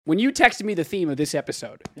When you texted me the theme of this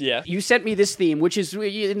episode, you sent me this theme, which is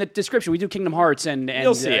in the description. We do Kingdom Hearts, and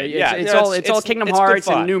you'll see it. It's all Kingdom Hearts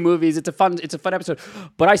and new movies. It's a fun episode.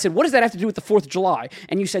 But I said, what does that have to do with the 4th of July?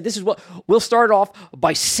 And you said, this is what we'll start off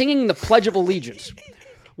by singing the Pledge of Allegiance,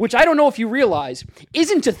 which I don't know if you realize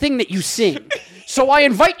isn't a thing that you sing. So I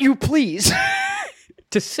invite you, please,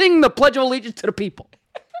 to sing the Pledge of Allegiance to the people.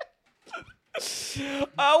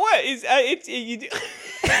 What is you?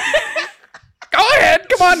 Go ahead,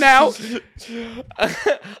 come on now.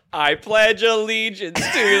 I pledge allegiance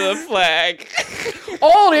to the flag.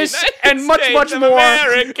 All this and much, much more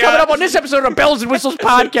America. coming up on this episode of Bells and Whistles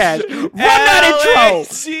podcast. Run that intro.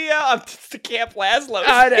 The Camp Lazlo.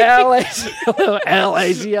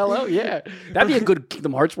 L-A-Z-L-O, yeah. That'd be a good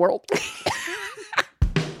Kingdom Hearts world.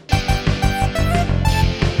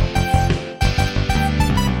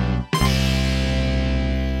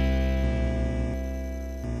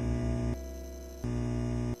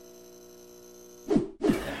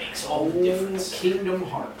 Kingdom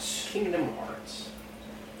Hearts. Kingdom Hearts.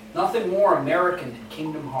 Nothing more American than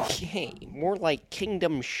Kingdom Hearts. Hey, more like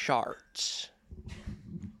Kingdom Shards.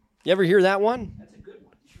 You ever hear that one? That's a good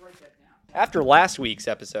one. You should write that down. After last week's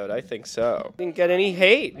episode, I think so. Didn't get any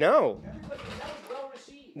hate, no.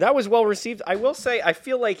 That was well received. I will say, I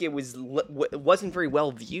feel like it wasn't very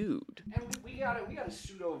well viewed. And we got a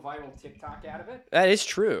pseudo-viral TikTok out of it. That is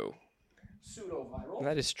true. Pseudo-viral.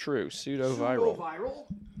 That is true. Pseudo-viral. Pseudo-viral.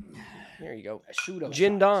 There you go. Pseudo.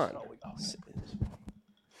 Jindon. Oh,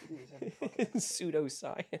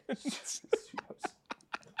 Pseudoscience.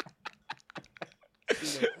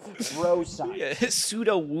 Bro science. Yeah,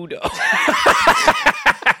 pseudo-wudo.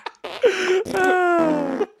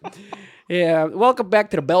 Yeah, welcome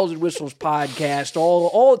back to the Bells and Whistles podcast. To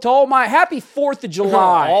all my happy 4th of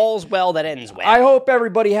July. All's well that ends well. I hope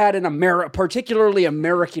everybody had an particularly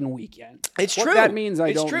American weekend. It's what true. That means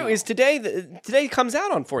I don't. It's true. Know. Is today comes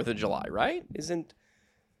out on 4th of July, right? Isn't?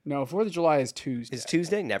 No, 4th of July is Tuesday. Is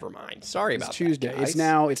Tuesday? Never mind. Sorry about that. It's Tuesday. Guys. It's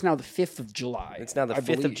now the 5th of July. It's now the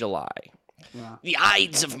 5th of July. Yeah. The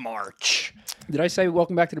Ides of March. Did I say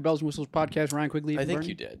welcome back to the Bells and Whistles podcast, Ryan Quigley? I think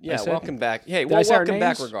you did. Yeah, welcome back. Hey, welcome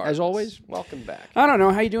back regardless. As always. Welcome back. I don't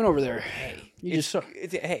know. How you doing over there? Hey,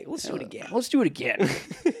 hey, let's do it again. Let's do it again.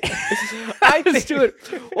 Let's do it.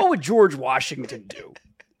 What would George Washington do?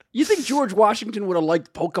 You think George Washington would have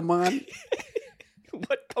liked Pokemon?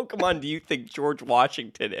 What Pokemon do you think George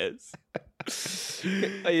Washington is? Is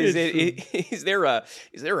there a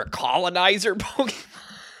colonizer Pokemon?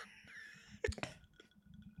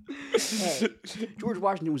 George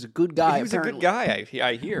Washington was a good guy. He was apparently a good guy,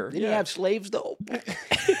 I hear. Didn't he have slaves, though?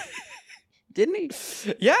 Didn't he?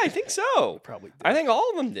 Yeah, I think so. Probably did. I think all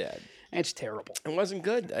of them did. It's terrible. It wasn't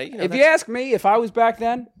good. If you ask me, if I was back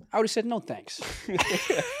then, I would have said no thanks.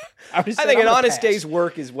 I think an honest day's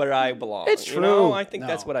work is where I belong. It's true. You know? I think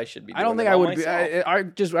that's what I should be doing. I don't think I would be.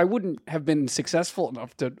 I wouldn't have been successful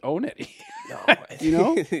enough to own it. No, you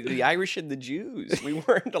know, the Irish and the Jews. We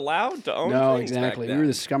weren't allowed to own. No, things exactly. Back then. We were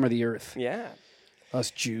the scum of the earth. Yeah.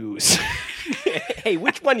 Us Jews. Hey,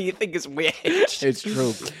 which one do you think is which? It's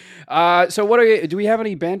true. So what do we have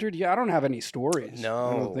any banter? Yeah, I don't have any stories. No,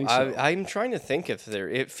 I don't think so. I'm trying to think if there.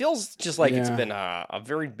 It feels just like it's been a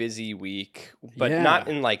very busy week, but not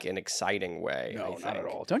in like an exciting way. No, not at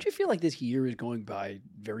all. Don't you feel like this year is going by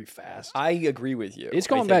very fast? I agree with you. It's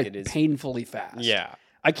going by painfully fast. Yeah.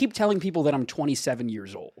 I keep telling people that I'm 27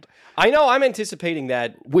 years old. I know. I'm anticipating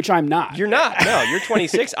that. Which I'm not. You're not. No, you're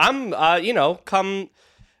 26. I'm, come...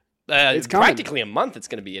 it's practically a month. It's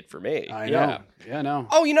going to be it for me. I know. Yeah, no.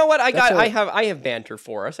 Oh, you know what? I have banter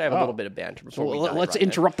for us. I have a little bit of banter before we let's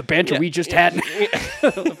interrupt the banter we just had.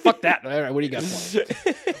 Fuck that. All right, what do you got for us?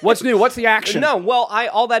 What's new? What's the action? No, well,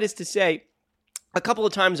 all that is to say, a couple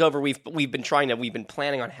of times over, we've been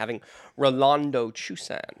planning on having Rolando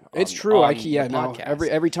Chusan. It's true.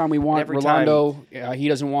 Every time we want Rolando, he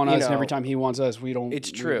doesn't want us, and every time he wants us, we don't.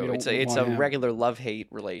 It's true. It's a regular love-hate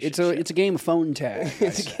relationship. It's a game of phone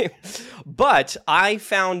tag. But I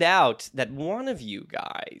found out that one of you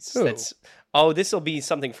guys this will be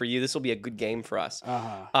something for you. This will be a good game for us.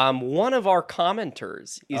 One of our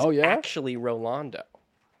commenters is actually Rolando.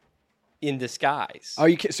 In disguise. Are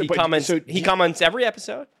you he comments every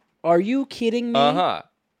episode. Are you kidding me?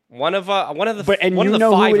 One of the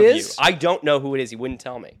know five who it of is? you. I don't know who it is. He wouldn't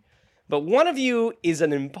tell me. But one of you is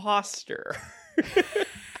an imposter.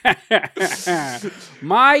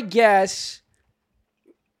 My guess.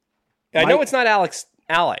 I know it's not Alex.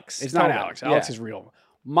 It's not Alex. Alex is real.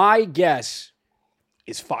 My guess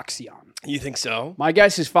is Foxeon. You think so? My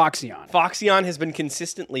guess is Foxeon. Foxeon has been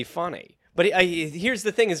consistently funny. But here's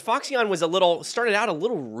the thing: is Foxyon was started out a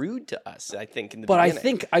little rude to us. I think in the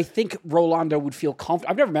beginning. I think Rolando would feel comfortable.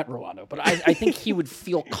 I've never met Rolando, but I think he would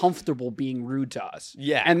feel comfortable being rude to us.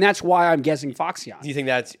 Yeah, and that's why I'm guessing Foxyon. Do you think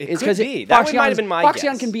that's? It could be. That might have been my guess.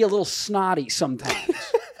 Foxyon can be a little snotty sometimes.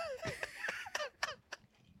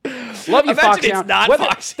 Love you, Foxyon. It's not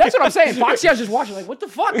Foxyon. That's what I'm saying. Foxyon's just watching, like, what the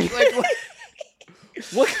fuck?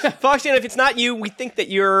 Foxyon, if it's not you, we think that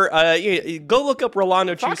you're. Go look up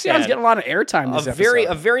Rolando Chusad. Foxyon's getting a lot of airtime this episode.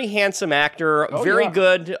 A very handsome actor, very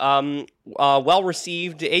good, well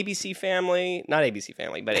received. ABC Family, not ABC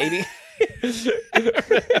Family, but AB.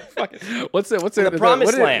 What's it? The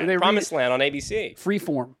Promised Land. Promised Land on ABC.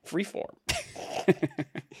 Freeform.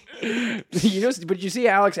 But you see,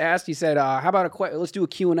 Alex asked. He said, "How about let's do a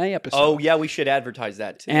Q&A episode?" Oh yeah, we should advertise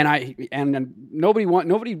that too. And nobody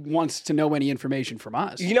wants to know any information from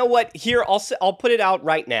us. You know what? Here, I'll put it out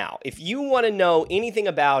right now. If you want to know anything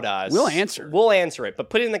about us, we'll answer it.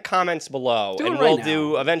 But put it in the comments below, and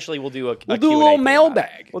eventually we'll do a little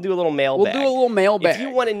mailbag. We'll do a little mailbag. We'll do a little mailbag. If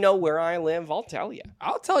you want to know where I live, I'll tell you.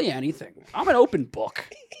 I'll tell you anything. I'm an open book.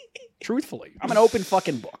 Truthfully, I'm an open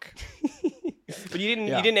fucking book. But you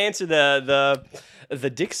didn't answer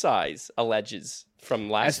the dick size alleges from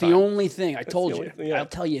last time. That's the only thing I told you. I'll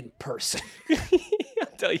tell you in person.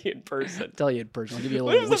 I'll tell you in person. I'll give you a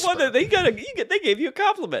little whisper. The one that they gave you a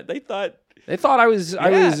compliment. They thought I was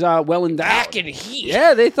well endowed. Back in heat.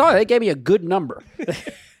 Yeah, they gave me a good number.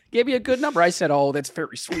 I said, "Oh, that's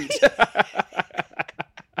very sweet."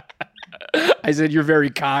 I said, "You're very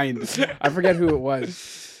kind." I forget who it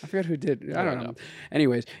was. I forget who did. I don't know.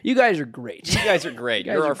 Anyways, you guys are great.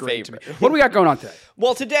 You're our favorite. What do we got going on today?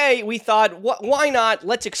 Well, today we thought, why not?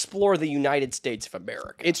 Let's explore the United States of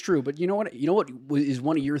America. It's true, but you know what? You know what is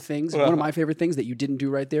one of your things? One of my favorite things that you didn't do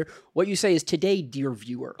right there. What you say is today, dear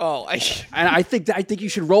viewer. Oh, and I think you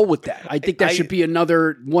should roll with that. I think that should be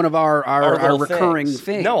another one of our recurring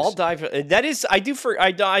things. No, I'll dive. That is, I do.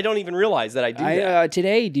 I don't even realize that I do that.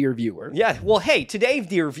 Today, dear viewer. Yeah. Well, hey, today,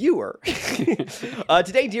 dear viewer.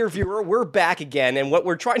 Today, dear viewer, we're back again, and what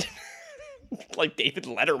we're trying to, like David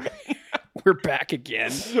Letterman. We're back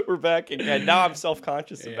again. Now I'm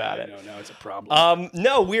self-conscious about it. No, it's a problem.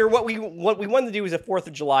 No, what we wanted to do was a 4th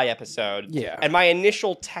of July episode. Yeah. And my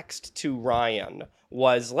initial text to Ryan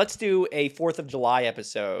was, let's do a 4th of July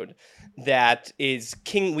episode that is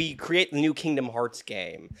we create the new Kingdom Hearts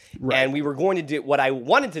game. Right. And we were going to do, what I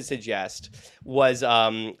wanted to suggest was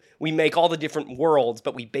we make all the different worlds,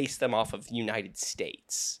 but we base them off of the United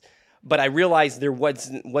States. But I realized there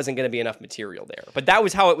wasn't going to be enough material there. But that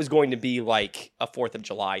was how it was going to be, like a 4th of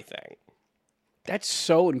July thing. That's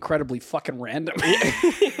so incredibly fucking random.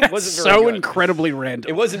 It wasn't very good. Incredibly random.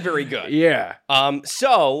 It wasn't very good. Yeah.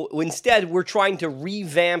 So instead, we're trying to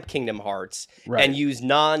revamp Kingdom Hearts and use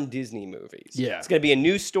non-Disney movies. Yeah. It's going to be a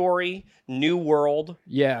new story, new world.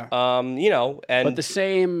 Yeah. And but the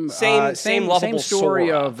same lovable story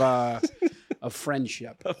Sora. Of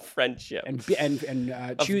friendship. And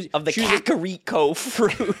choose of the Kakariko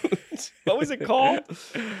fruit. What was it called?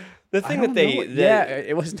 The thing that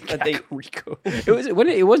it wasn't the Kakariko.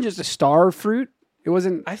 It wasn't just a star fruit. It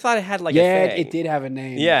wasn't. I thought it had like a thing. It did have a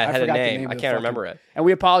name. Yeah, it had a name. I can't remember it. And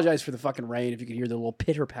we apologize for the fucking rain. If you could hear the little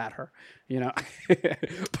pitter patter, I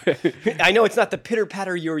know it's not the pitter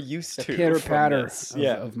patter you're used to. Pitter patter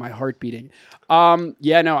of my heart beating. No,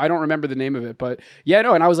 I don't remember the name of it, but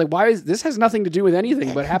and I was like, why is this has nothing to do with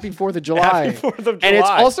anything but Happy 4th of July. Happy 4th of July. And it's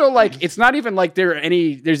also like it's not even like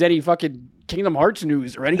there's any fucking Kingdom Hearts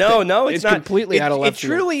news or anything. No, it's not. Completely out of left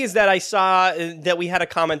field. It truly is that I saw that we had a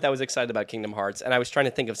comment that was excited about Kingdom Hearts, and I was trying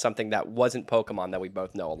to think of something that wasn't Pokemon that we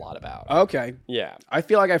both know a lot about. Okay. Yeah. I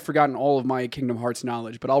feel like I've forgotten all of my Kingdom Hearts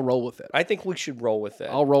knowledge, but I'll roll with it. I think we should roll with it.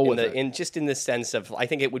 I'll roll with it. In the sense of, I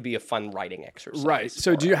think it would be a fun writing exercise. Right.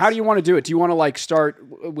 So how do you want to do it? Do you want to like start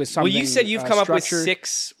with something? Well, you said you've come up with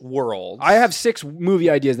 6 worlds. I have 6 movie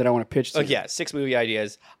ideas that I want to pitch to. Oh, yeah, 6 movie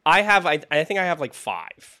ideas. I think I have like 5.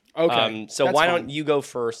 Okay. So why don't you go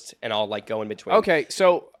first, and I'll like go in between. Okay.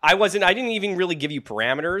 So I didn't even really give you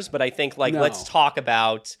parameters, but I think let's talk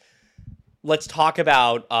about.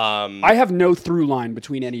 I have no through line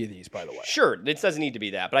between any of these, by the way. Sure, it doesn't need to be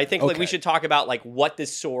that, but I think we should talk about like what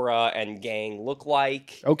does Sora and gang look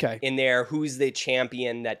like. Okay. In there, who's the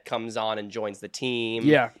champion that comes on and joins the team?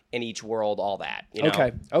 Yeah. In each world, all that. You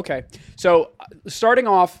know? Okay. So starting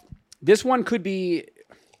off, this one could be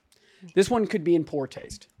in poor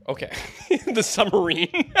taste. Okay. The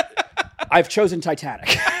submarine. I've chosen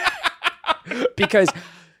Titanic because.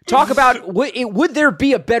 Talk about would there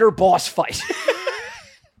be a better boss fight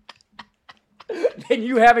than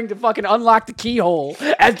you having to fucking unlock the keyhole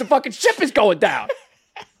as the fucking ship is going down?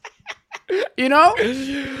 You know?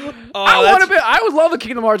 I would love a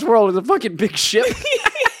Kingdom Hearts world with a fucking big ship.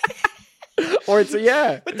 Or it's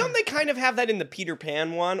But don't they kind of have that in the Peter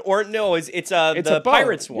Pan one? Or no, it's the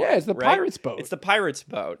Pirates one. Yeah, it's the Pirates boat. It's the Pirates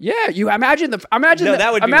boat. Yeah, you imagine that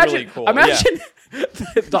would be really cool. Imagine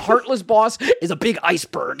the Heartless boss is a big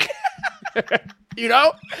iceberg. You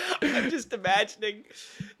know? I'm just imagining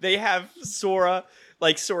they have Sora.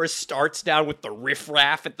 Like Sora starts down with the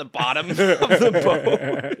riffraff at the bottom of the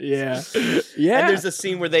boat. Yeah. And there's a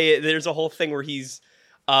scene where there's a whole thing where he's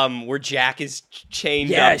where Jack is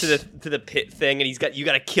chained up to the pit thing, and you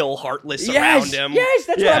got to kill Heartless around him. Yes,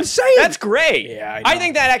 that's what I'm saying. That's great. Yeah, I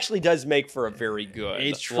think that actually does make for a very good.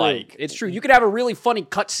 It's true. It's true. You could have a really funny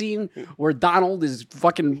cutscene where Donald is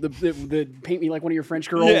fucking the paint me like one of your French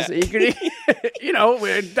girls. Yeah. You know,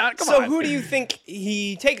 come on. Who do you think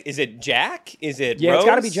he takes? Is it Jack? Is it Rose? It's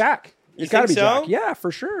got to be Jack. It's got to be so? Jack. Yeah,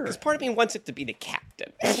 for sure. Because part of me wants it to be the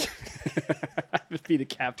captain. Be the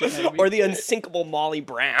captain. Maybe. Or the unsinkable Molly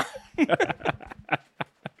Brown.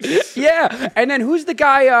 Yeah. And then who's the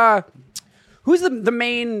guy, who's the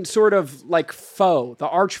main sort of like foe, the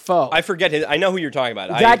arch foe? I forget his. I know who you're talking about.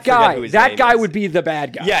 That guy would be the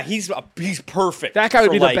bad guy. Yeah, he's perfect. That guy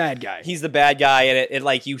would be the bad guy. He's the bad guy, and it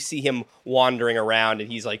like you see him wandering around,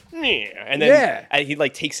 and he's like, and then he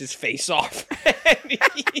like takes his face off,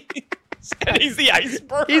 and he's the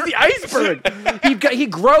iceberg. He's the iceberg. He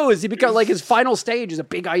grows. He becomes like his final stage is a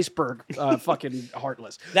big iceberg. Fucking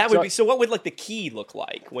Heartless. That would be. So what would like the key look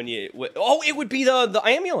like when you? It would be the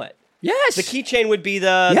amulet. Yes. The keychain would be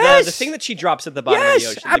the thing that she drops at the bottom of the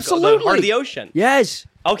ocean. Absolutely. The heart of the ocean. Yes.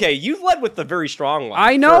 Okay, you led with the very strong one.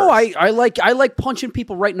 I know. First. I like punching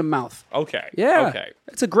people right in the mouth. Okay. Yeah. Okay.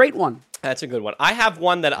 That's a great one. That's a good one. I have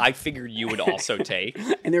one that I figured you would also take.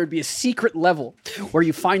 And there would be a secret level where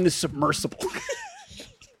you find the submersible.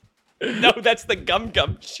 No, that's the Gum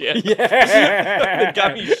ship. Yeah. The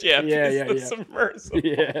gummy ship. Yeah. Submersible.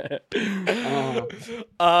 Yeah.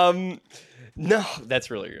 No,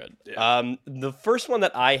 that's really good. Yeah. The first one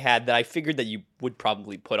that I had that I figured that you would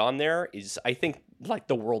probably put on there is, I think, like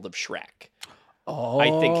the world of Shrek. Oh, I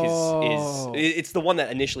think it's the one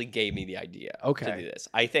that initially gave me the idea to do this.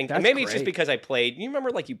 I think maybe it's just because I played. You remember,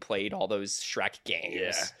 like you played all those Shrek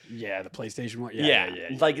games. Yeah, the PlayStation one.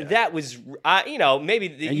 That was,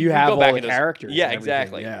 maybe and you have go back all the characters. Yeah,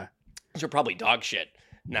 exactly. Yeah, which are probably dog shit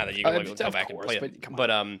now that you can go back and play them. But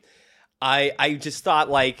I just thought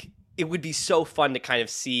like it would be so fun to kind of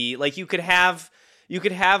see, like you could have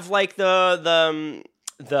like the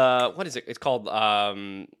what is it? It's called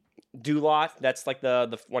Dulot. That's like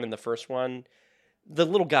the one in the first one. The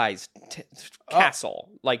little guy's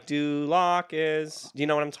castle, like Duloc is. Do you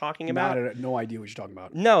know what I'm talking about? No idea what you're talking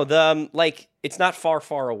about. No, the like it's not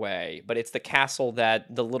far away, but it's the castle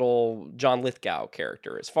that the little John Lithgow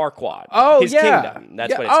character is. Farquaad. Oh, his kingdom.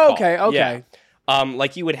 That's what it's called. Okay. Yeah.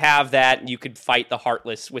 Like you would have that, and you could fight the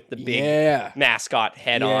Heartless with the big mascot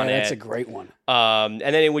head on it. Yeah, that's a great one. And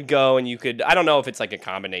then it would go, and you could. I don't know if it's like a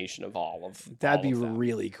combination of all of. That'd be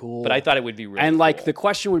really cool. But I thought it would be really. And like cool. the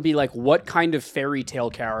question would be like, what kind of fairy tale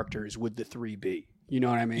characters would the three be? You know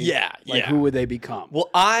what I mean? Yeah. Like who would they become? Well,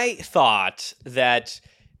 I thought that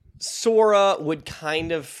Sora would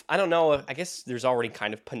kind of. I don't know. I guess there's already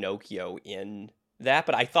kind of Pinocchio in that,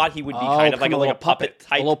 but I thought he would be kind of like a puppet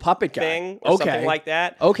type, a little puppet guy thing, or something like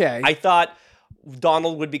that. Okay, I thought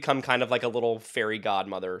Donald would become kind of like a little fairy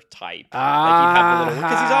godmother type, like he'd have the little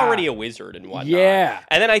because he's already a wizard and whatnot. Yeah,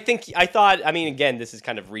 and then I thought. I mean, again, this is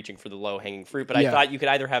kind of reaching for the low hanging fruit, but I thought you could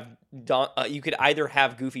either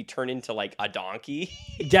have Goofy turn into like a donkey.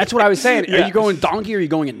 That's what I was saying. Are you going donkey or are you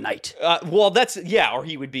going at night? Well, that's or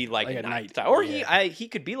he would be like at night, or he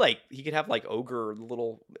could be like he could have like ogre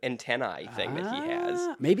little antennae thing that he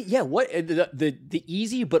has. Maybe what the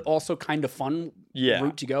easy but also kind of fun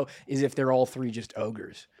route to go is if they're all three just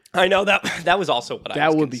ogres. I know that was also what I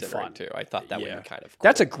was would be fun too. I thought that would be kind of cool.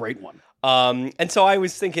 That's a great one. And so I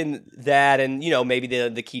was thinking that, and maybe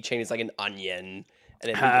the keychain is like an onion, and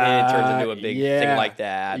it turns into a big thing like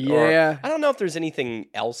that. Yeah. Or, I don't know if there's anything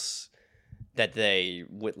else that they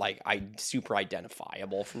would like super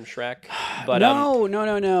identifiable from Shrek. But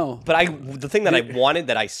no. But the thing that I wanted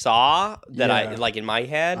that I saw that I like in my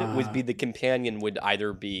head would be the companion would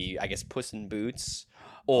either be, I guess, Puss in Boots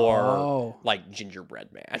or like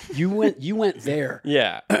Gingerbread Man. You went there.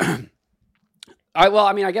 Yeah.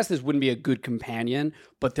 I guess this wouldn't be a good companion,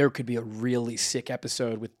 but there could be a really sick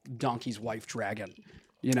episode with Donkey's wife Dragon.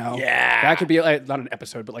 Yeah, that could be not an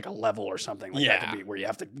episode, but like a level or something. Like that could be where you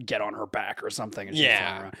have to get on her back or something. And she's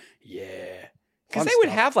flying around. Because they would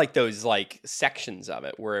have like those like sections of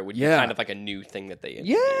it where it would be kind of like a new thing that they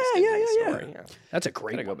introduced into the story. Yeah. That's a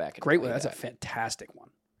great one. Go back and great one. That's a fantastic one.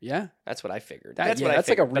 Yeah, that's what I figured. That's like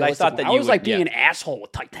a realistic. But I thought that I was like being an asshole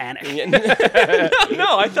with Titanic.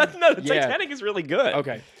 No, I thought Titanic is really good.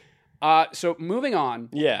 Okay, so moving on.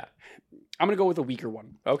 Yeah, I'm gonna go with a weaker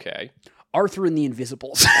one. Okay, Arthur and the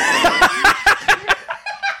Invisibles.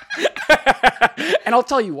 And I'll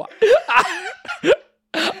tell you why.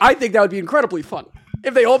 I think that would be incredibly fun.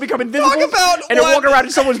 If they all become invisible and they walk around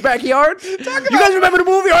in someone's backyard. You guys remember the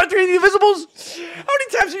movie Arthur and the Invisibles? How many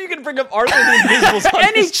times are you going to bring up Arthur and the Invisibles on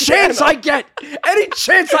Any chance I get,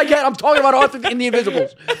 I'm talking about Arthur and the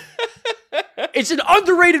Invisibles. It's an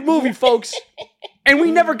underrated movie, folks. And we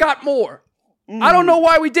never got more. I don't know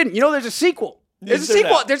why we didn't. You know, there's a sequel. There's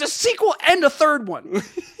a sequel and a third one.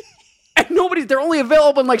 And they're only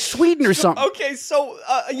available in like Sweden or something. Okay, so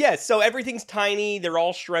so everything's tiny. They're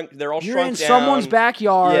all shrunk. You're shrunk in down. Someone's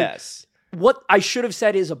backyard. Yes. What I should have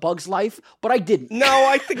said is A Bug's Life, but I didn't. No,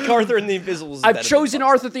 I think Arthur and the Invisibles. I've chosen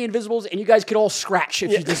Arthur and the Invisibles, and you guys could all scratch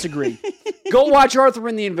if you disagree. Go watch Arthur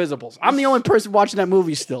and the Invisibles. I'm the only person watching that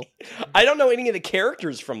movie still. I don't know any of the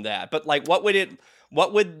characters from that, but like, what would it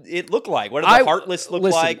look like? What do the Heartless look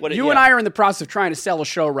like? And I are in the process of trying to sell a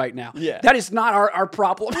show right now. Yeah. That is not our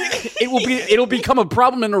problem. It'll become a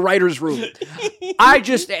problem in the writer's room.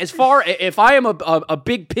 If I am a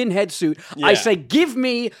big pinhead suit, I say, give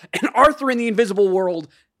me an Arthur in the Invisible World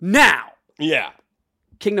now. Yeah.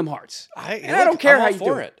 Kingdom Hearts. I don't care how you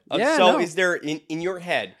do it. Is there in your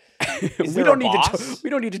head? We don't need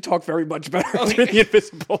to talk very much about Arthur and the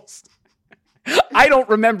Invisibles. I don't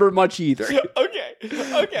remember much either. Okay.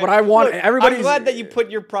 But I want everybody. I'm glad that you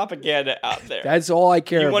put your propaganda out there. That's all I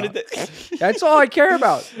care about. That's all I care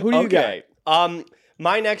about. Who do you got?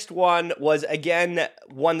 My next one was again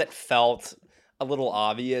one that felt a little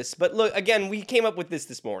obvious, but look, again, we came up with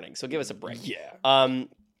this morning, so give us a break. Yeah.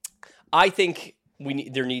 I think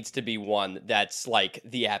there needs to be one that's like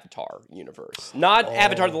the Avatar universe, not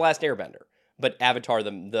Avatar: The Last Airbender. But Avatar,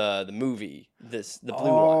 the movie, the blue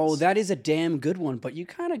ones. Oh, that is a damn good one. But you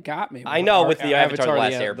kind of got me. I know with the Avatar: The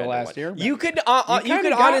Last Airbender. You could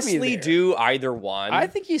honestly do either one. I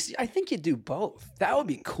think you do both. That would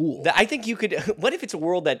be cool. I think you could. What if it's a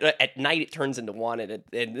world that at night it turns into one and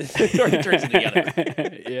it turns into the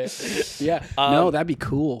other? Yeah. No, that'd be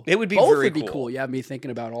cool. It would be both very would be cool. You have me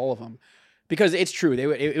thinking about all of them. Because it's true,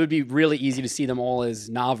 it would be really easy to see them all as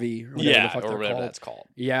Na'vi or whatever that's called.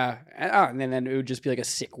 Yeah, and then it would just be like a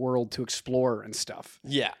sick world to explore and stuff.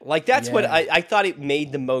 Yeah, like that's what I thought it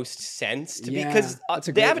made the most sense to be, because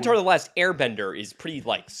the Avatar: The Last Airbender is pretty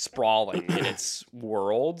like sprawling in its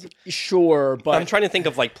world. Sure, but I'm trying to think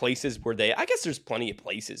of like places where I guess there's plenty of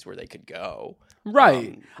places where they could go.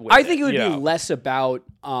 Right. I think it would be less about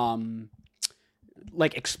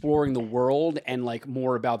like exploring the world and like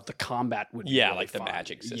more about the combat would be really like fun. The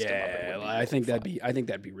magic system. Yeah, of it I think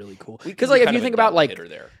that'd be really cool. Because like if you think about like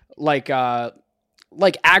Agrabah.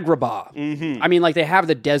 Mm-hmm. I mean, like they have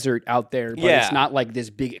the desert out there, but it's not like this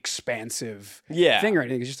big expansive thing or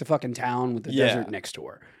anything. It's just a fucking town with the desert next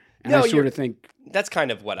door. And I sort of think that's kind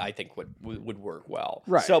of what I think would work well.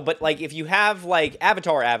 Right. So, but like if you have like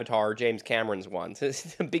Avatar, James Cameron's one, so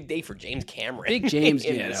it's a big day for James Cameron. Big James,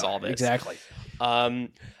 all this. Exactly.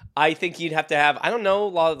 I think you'd have to have, I don't know a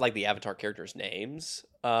lot of like the Avatar characters' names,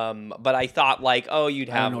 but I thought like, you'd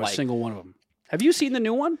have I don't know like a single one of them. Have you seen the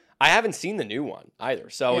new one? I haven't seen the new one either,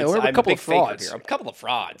 so I'm a couple of frauds. Here. I'm a couple of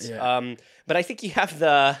frauds. Yeah. But I think you have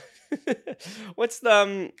the what's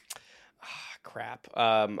the crap.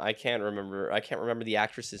 I can't remember the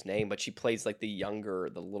actress's name, but she plays like the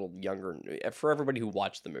little younger. For everybody who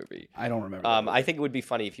watched the movie, I don't remember. I think it would be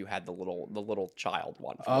funny if you had the little child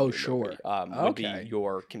one. Sure. Would be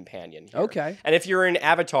your companion here. Okay. And if you're in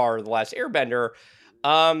Avatar: The Last Airbender,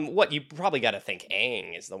 you probably got to think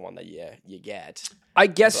Aang is the one that you get. I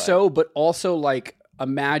guess so, but also like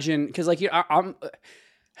imagine because like I'm.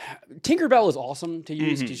 Tinkerbell is awesome to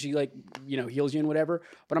use because she like heals you and whatever.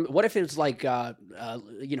 But what if it's like Momo,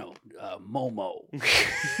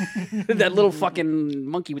 that little fucking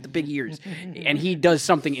monkey with the big ears, and he does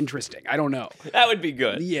something interesting? I don't know. That would be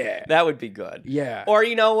good. Yeah, that would be good. Yeah. Or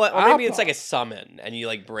you know what? Or maybe it's like a summon, and you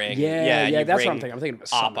like bring. Yeah. That's what I'm thinking. I'm thinking of a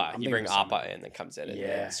summon. Appa. You bring Appa in, that comes in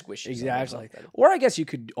and squishes. Exactly. Or I guess you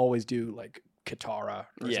could always do like Katara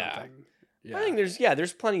or something. Yeah. I think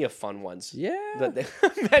there's plenty of fun ones. Yeah.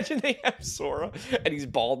 Imagine they have Sora and he's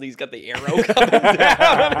bald and he's got the arrow coming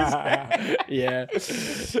down on his head. Yeah.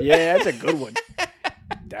 Yeah, that's a good one.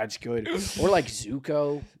 That's good. Or like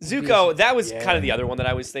Zuko. Zuko, that was kind of the other one that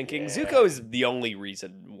I was thinking. Yeah. Zuko is the only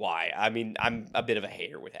reason why. I mean, I'm a bit of a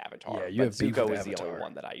hater with Avatar. Yeah, you have beef Zuko with is the Avatar. only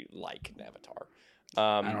one that I like in Avatar.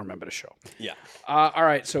 I don't remember the show. Yeah. All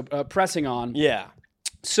right, so pressing on. Yeah.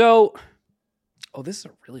 So, this is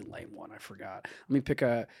a really lame one. I forgot. Let me pick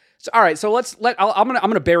a. So, all right, so I'm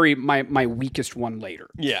gonna bury my weakest one later.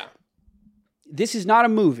 Yeah. This is not a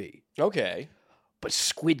movie, Okay. but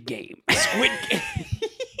Squid Game. Squid Game.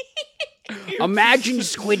 Imagine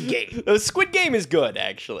Squid Game. Squid Game is good,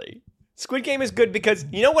 actually. Squid Game is good because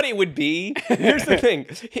you know what it would be? Here's the thing.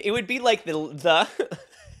 It would be like the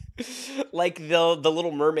like the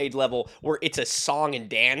Little Mermaid level where it's a song and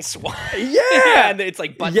dance one. Yeah. And it's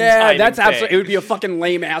like button Yeah, time that's and absolutely. It would be a fucking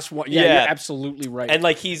lame ass one. Yeah, Yeah. you're absolutely right. And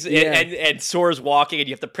like he's and Sora's walking and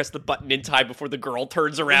you have to press the button in time before the girl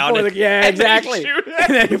turns around. Yeah, and then exactly. you shoot.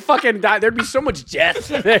 And then you fucking die. There'd be so much death.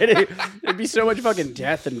 There'd be so much fucking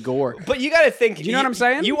death and gore. But you got to think. Do you know what I'm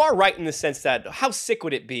saying? You are right in the sense that how sick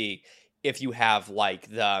would it be if you have like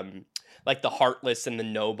the Heartless and the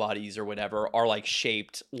Nobodies or whatever are like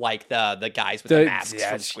shaped like the guys with the masks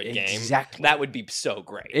from Squid Game. Exactly. That would be so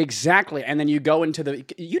great. Exactly. And then you go into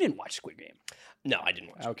you didn't watch Squid Game. No, I didn't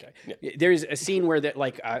watch. Okay. Yeah. There's a scene where the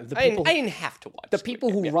people I didn't have to watch the Squid people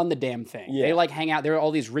Game, who run the damn thing. Yeah. They like hang out. There are all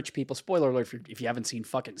these rich people. Spoiler alert if you haven't seen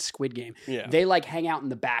fucking Squid Game. Yeah. They like hang out in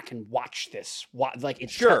the back and watch this. Like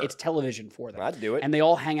it's Sure. it's television for them. I'd do it. And they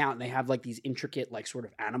all hang out and they have like these intricate like sort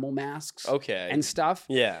of animal masks. Okay. And stuff.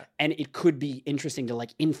 Yeah. And it could be interesting to like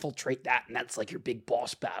infiltrate that, and that's like your big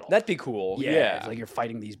boss battle. That'd be cool. yeah, Yeah. It's like you're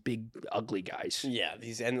fighting these big ugly guys. Yeah,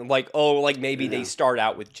 these and like maybe they start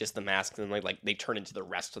out with just the mask and like they turn into the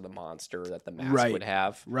rest of the monster that the mask Right. would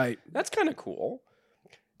have. Right. That's kind of cool.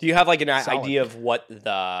 Do you have like an Solid. idea of what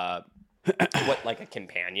what like a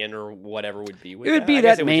companion or whatever would be with It would that? be I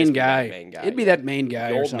guess that it would main just be guy. that main guy. It'd be that main guy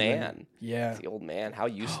The or old something. man. Yeah. The old man. How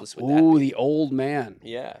useless would that Ooh, be? the old man.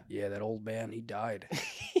 Yeah. Yeah, that old man. He died.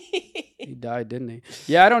 He died, didn't he?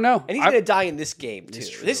 Yeah, I don't know. And he's gonna die in this game too.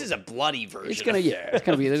 true. This is a bloody version. It's gonna there's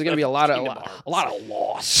gonna be a lot Kingdom of Hearts. a lot of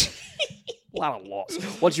loss. A lot of loss.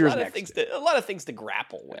 What's yours a next? lot of things to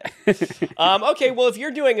grapple with. Okay, well, if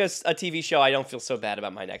you're doing a TV show, I don't feel so bad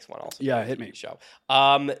about my next one. Also, Yeah, hit me. TV show.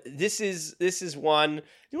 This is one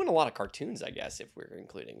doing a lot of cartoons, I guess, if we're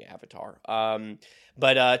including Avatar.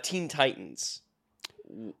 But Teen Titans.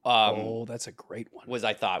 That's a great one.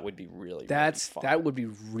 I thought would be really fun. That would be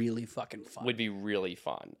really fucking fun. Would be really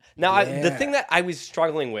fun. Now, the thing that I was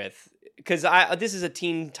struggling with, because this is a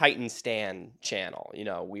Teen Titans Stan channel, you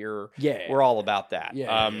know, we're all about that.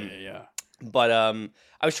 Yeah. But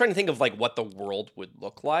I was trying to think of like what the world would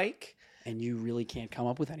look like, and you really can't come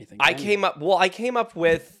up with anything. I came up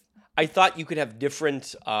with. I thought you could have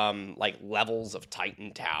different like levels of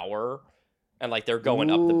Titan Tower. And like they're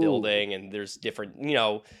going up the building and there's different, you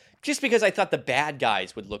know, just because I thought the bad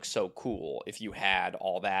guys would look so cool if you had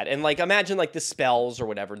all that. And like imagine like the spells or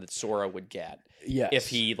whatever that Sora would get. Yes. If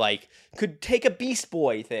he like could take a Beast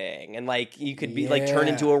Boy thing and like you could be like turn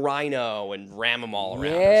into a rhino and ram them all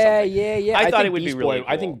around. Yeah. I thought think it would Beast be really Boy,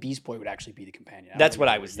 I cool. think Beast Boy would actually be the companion. That's what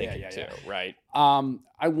I was thinking too, right?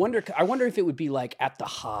 I wonder if it would be like at the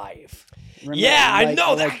Hive. Remember? Yeah, I Like-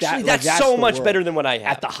 know. like Actually, that- that's the so much world. better than what I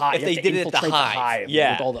had. At the Hive. If they did it at the Hive.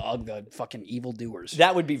 with all the fucking evildoers.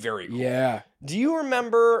 That would be very cool. Yeah. Do you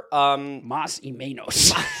remember Mas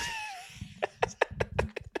Imenos.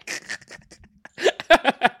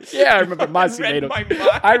 Yeah, I remember Mas read Imenos. my mind.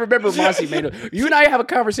 I remember Mas Imenos. You and I have a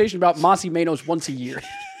conversation about Mas Imenos once a year.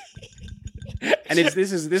 And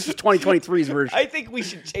this is 2023's version. I think we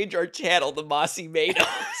should change our channel to Mossy Manos.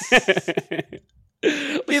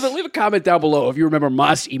 leave a comment down below if you remember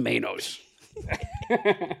Mas Imenos.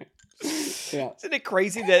 Yeah. Isn't it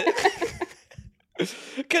crazy that...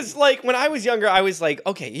 Because, like, when I was younger, I was like,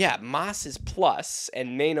 okay, yeah, Mas is plus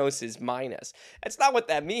and Manos is minus. That's not what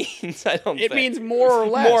that means, I don't think. It means more or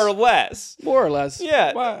less. More or less. More or less.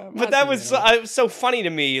 Yeah. Well, but that was so funny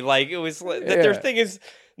to me. Like, it was... That their thing is...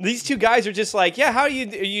 These two guys are just like, yeah, are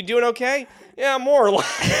you doing okay? Yeah, more or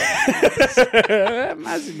less.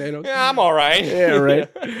 Yeah, I'm all right. Yeah,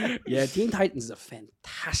 right. Yeah, Teen Titans is a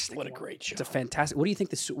fantastic. What a great show. It's a fantastic. What do you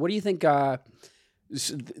think? What do you think?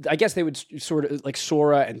 I guess they would sort of like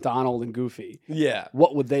Sora and Donald and Goofy. Yeah.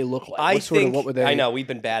 What would they look like? What would they? I know we've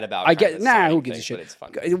been bad about. I get who gives a things, shit?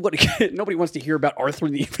 But it's fun. Nobody wants to hear about Arthur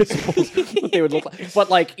and the Invisibles. What they would look like, but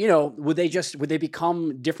like would they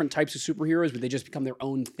become different types of superheroes? Would they just become their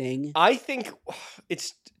own thing? I think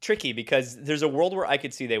it's tricky because there's a world where I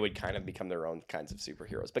could see they would kind of become their own kinds of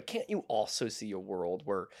superheroes. But can't you also see a world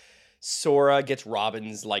where Sora gets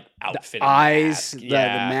Robin's like outfit, the eyes, mask. the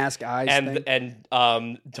mask eyes, and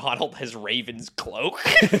Donald has Raven's cloak,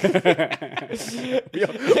 and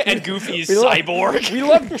Goofy is Cyborg. We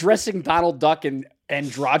love dressing Donald Duck in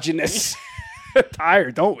androgynous attire,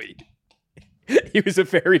 don't we? He was a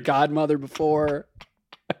fairy godmother before.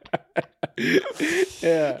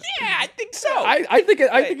 Yeah, I think so. I think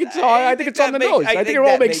it's on the nose. I think it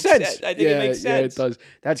all makes sense. I think it makes sense. Yeah, it does.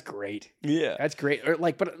 That's great. Yeah, that's great. Or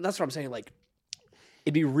but that's what I'm saying. Like,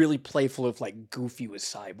 it'd be really playful if like Goofy was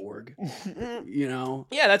Cyborg. You know?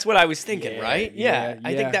 Yeah, that's what I was thinking. Right? Yeah,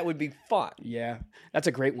 I think that would be fun. Yeah, that's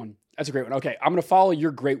a great one. Okay, I'm gonna follow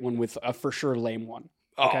your great one with a for sure lame one.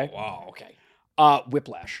 Okay. Oh, wow. Okay.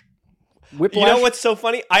 Whiplash. You know what's so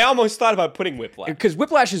funny? I almost thought about putting Whiplash. Because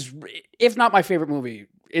Whiplash is, if not my favorite movie,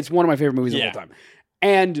 it's one of my favorite movies of all time.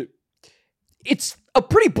 And it's a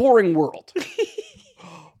pretty boring world.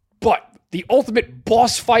 But the ultimate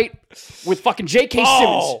boss fight with fucking J.K.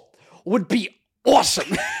 Simmons would be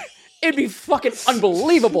awesome. It'd be fucking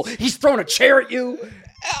unbelievable. He's throwing a chair at you.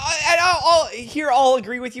 And I'll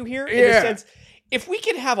agree with you here in the sense, if we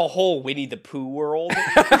could have a whole Winnie the Pooh world,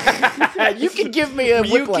 you can give me a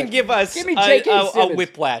Whiplash. You can give us a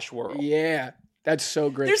Whiplash world. Yeah, that's so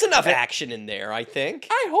great. There's enough action in there, I think.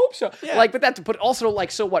 I hope so. Yeah. But also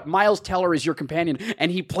so what? Miles Teller is your companion,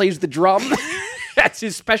 and he plays the drum. That's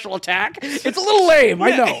his special attack. It's a little lame, I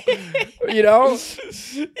know. You know?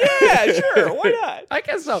 Yeah, sure. Why not? I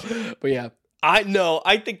guess so. But yeah. I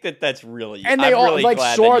think that's really, and they I'm all really like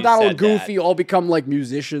glad Sora, that you Donald, said Goofy that. all become like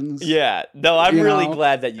musicians. Yeah, no, I'm really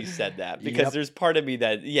glad that you said that because there's part of me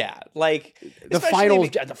that like the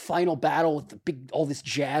final battle with all this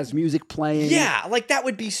jazz music playing. Yeah, like that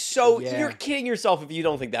would be so. Yeah. You're kidding yourself if you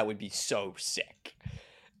don't think that would be so sick.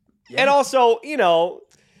 Yeah. And also,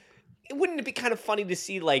 wouldn't it be kind of funny to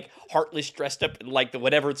see like Heartless dressed up in like the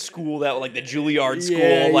whatever school that like the Juilliard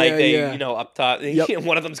school, up top. Yep.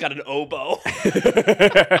 One of them's got an oboe.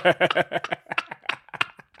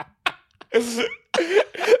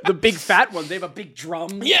 The big fat ones, they have a big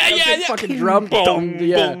drum. Yeah. Fucking drum. Boom,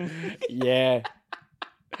 boom. Yeah.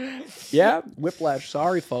 Whiplash.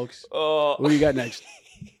 Sorry, folks. What do you got next?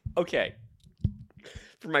 Okay.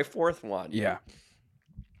 For my fourth one. Yeah.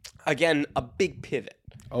 Again, a big pivot.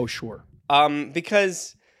 Oh, sure.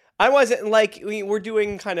 Because I wasn't like we're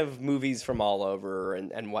doing kind of movies from all over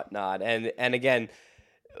and whatnot, and again,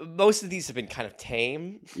 most of these have been kind of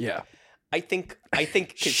tame. Yeah, I think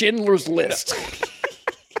Schindler's List.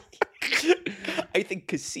 I think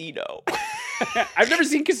Casino. I've never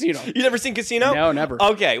seen Casino. You never seen Casino? No, never.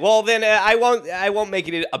 Okay, well then I won't make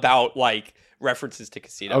it about like references to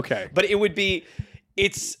Casino. Okay, but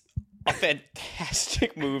it's a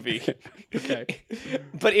fantastic movie. Okay.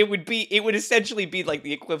 But it would essentially be like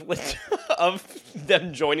the equivalent of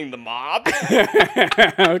them joining the mob.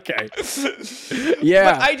 Okay.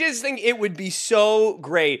 Yeah. But I just think it would be so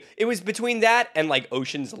great. It was between that and like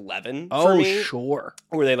Ocean's 11 for me. Oh, sure.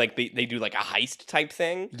 Where they do like a heist type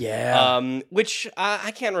thing. Yeah. Which I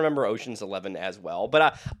can't remember Ocean's 11 as well,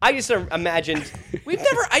 but I just imagined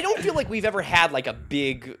I don't feel like we've ever had like a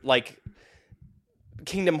big like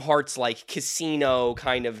Kingdom Hearts like casino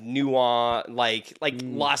kind of nuance, like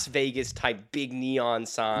Las Vegas type big neon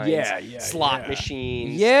signs, slot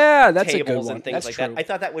machines, that's tables a good one. and things that's like true. that. I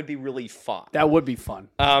thought that would be really fun. That would be fun.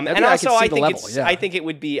 And also I think it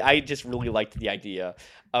would be. I just really liked the idea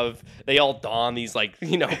of they all don these like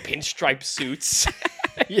pinstripe suits.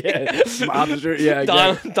 Mobster. Yeah,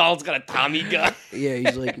 Donald's got a Tommy gun. Yeah,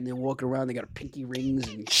 he's like, and they're walking around. They got pinky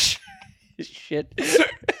rings and shit.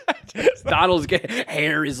 Donald's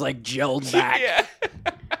hair is like gelled back. Yeah.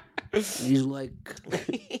 He's like, what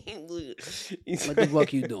the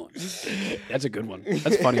fuck you doing? That's a good one.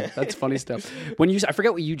 That's funny. That's funny stuff. I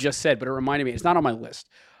forget what you just said, but it reminded me. It's not on my list,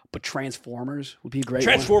 but Transformers would be a great.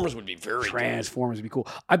 Transformers would be very. Transformers would be cool.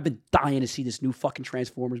 I've been dying to see this new fucking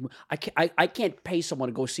Transformers movie. I can't pay someone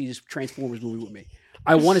to go see this Transformers movie with me.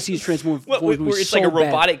 I want to see this Transformers movie. It's so like a bad.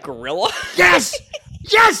 robotic gorilla. Yes.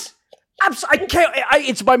 I can't.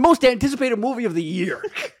 It's my most anticipated movie of the year.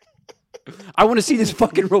 I want to see this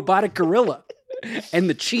fucking robotic gorilla and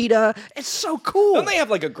the cheetah. It's so cool. Don't they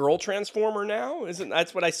have like a girl transformer now?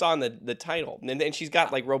 That's what I saw in the title? And she's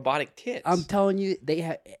got like robotic tits. I'm telling you, they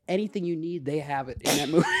have anything you need. They have it in that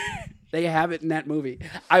movie. They have it in that movie.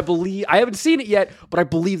 I haven't seen it yet, but I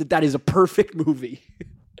believe that is a perfect movie,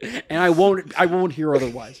 and I won't hear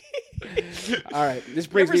otherwise. All right, this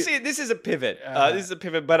brings me. This is a pivot. This is a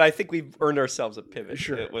pivot, but I think we've earned ourselves a pivot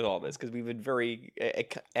sure. with all this because we've been very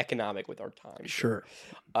economic with our time. Sure.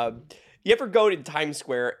 You ever go to Times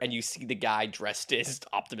Square and you see the guy dressed as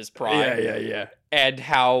Optimus Prime? Yeah. And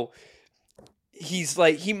how he's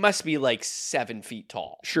like, he must be like 7 feet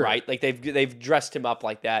tall, sure, right? Like they've dressed him up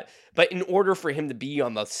like that. But in order for him to be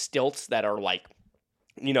on the stilts that are like,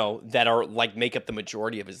 that are like make up the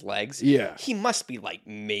majority of his legs, he must be like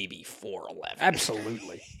maybe 4'11".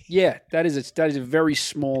 Absolutely, yeah. That is a very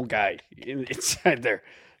small guy inside there.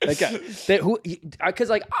 That guy, because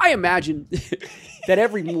like I imagine that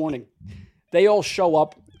every morning they all show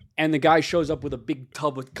up and the guy shows up with a big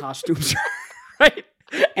tub of costumes, right?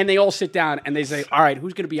 And they all sit down and they say, "All right,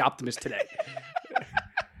 who's going to be Optimus today?"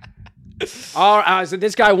 So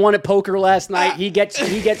this guy won at poker last night. He gets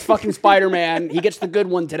fucking Spider-Man. He gets the good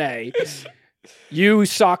one today. You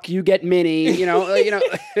suck. You get Minnie.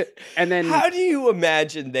 And then how do you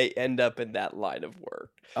imagine they end up in that line of work?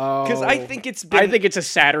 Because I think it's a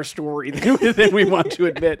sadder story than we want to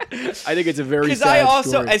admit. I think it's a very sad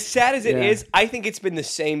story. As sad as it is, I think it's been the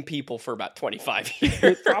same people for about 25 years.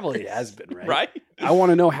 It probably has been, right? Right? I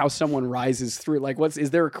want to know how someone rises through. Like,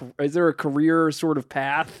 is there a career sort of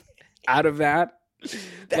path out of that?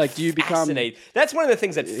 Like, do you become? That's one of the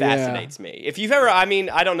things that fascinates me. If you've ever, I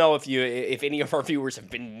don't know if any of our viewers have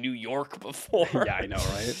been to New York before. Yeah, I know,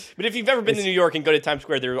 right? But if you've ever been to New York and go to Times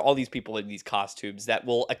Square, there are all these people in these costumes that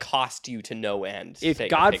will accost you to no end. If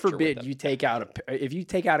God forbid you take out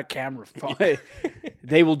a camera phone,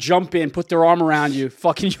 they will jump in, put their arm around you.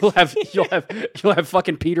 Fucking, you'll have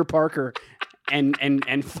fucking Peter Parker.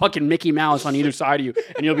 And fucking Mickey Mouse on either side of you,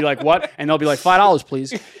 and you'll be like, "What?" And they'll be like, $5,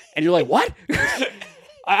 please. And you're like, "What?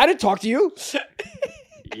 I didn't talk to you."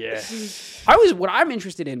 Yeah. What I'm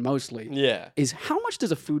interested in mostly, is how much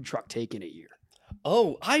does a food truck take in a year?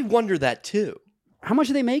 Oh, I wonder that too. How much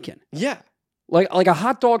are they making? Yeah, like a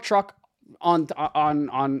hot dog truck on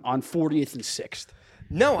 40th and 6th.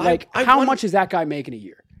 No, how much is that guy making a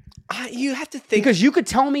year? You have to think, because you could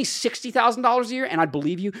tell me $60,000 a year, and I'd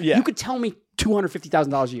believe you. Yeah. You could tell me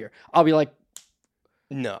 $250,000 a year. I'll be like,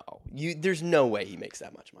 no, there's no way he makes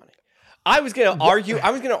that much money. I was gonna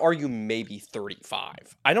argue maybe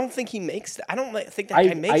 35. I don't think he makes that. I don't think that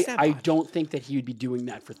guy makes that much. I don't think that he would be doing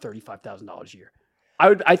that for $35,000 a year.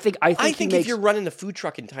 I think if you're running a food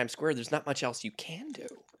truck in Times Square, there's not much else you can do.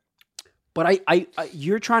 But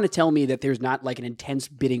you're trying to tell me that there's not like an intense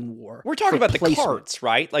bidding war. We're talking about the carts,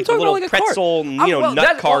 right? Like the little pretzel,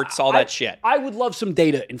 nut carts, all that shit. I would love some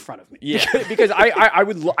data in front of me. Yeah, because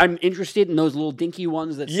I'm interested in those little dinky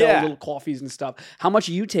ones that sell little coffees and stuff. How much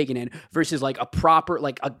are you taking in versus like a proper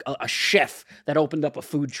a chef that opened up a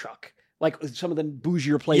food truck? Like some of the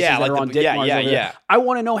bougier places that are on Ditmars. Yeah. I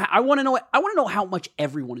want to know how much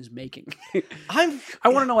everyone is making. I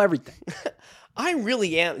want to know everything. I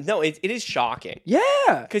really am. No, it is shocking. Yeah.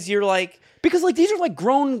 Because you're like... Because like these are like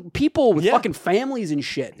grown people with fucking families and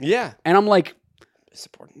shit. Yeah. And I'm like...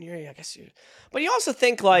 Supporting you, I guess you... But you also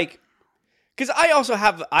think like... Because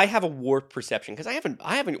I have a warped perception because I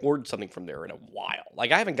haven't ordered something from there in a while.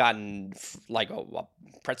 Like I haven't gotten like a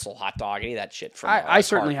pretzel hot dog, any of that shit from I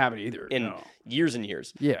certainly haven't either. In years and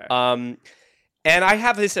years. Yeah. And I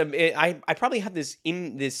have this... I probably have this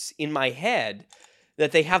in my head...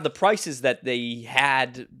 that they have the prices that they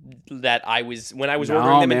had when I was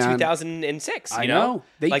ordering them in 2006. You know?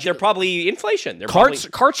 They're probably inflation.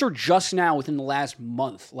 Carts are just now within the last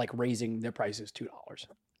month like raising their prices $2.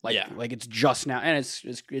 Like it's just now, and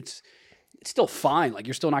it's still fine. Like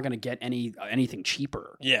you're still not going to get anything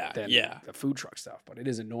cheaper. Than the food truck stuff, but it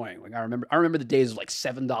is annoying. Like I remember the days of like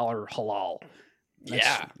 $7 halal.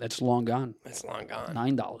 That's long gone. That's long gone.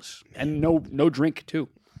 $9 and no drink too.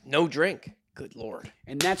 No drink. Good Lord.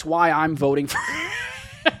 And that's why I'm voting for...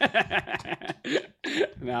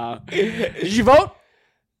 No. Did you vote?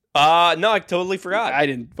 No, I totally forgot. I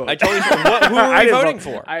didn't vote. I totally forgot. Who were you voting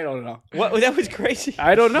for? I don't know. What? That was crazy.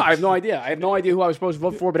 I don't know. I have no idea. I have no idea who I was supposed to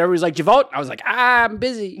vote for, but everybody's like, did you vote? I was like, I'm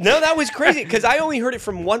busy. No, that was crazy because I only heard it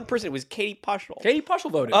from one person. It was Katie Puschel. Katie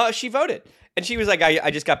Puschel voted. She voted. And she was like,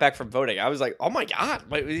 I just got back from voting. I was like, oh my God.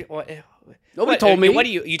 Nobody told me. What are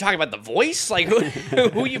you talking about? The Voice? Like, who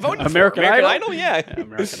are you voting American for? Idol? Idol? Yeah.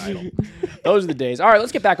 American Idol. Those are the days. All right,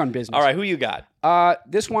 let's get back on business. All right, who you got?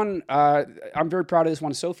 This one, I'm very proud of this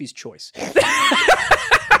one. Sophie's Choice.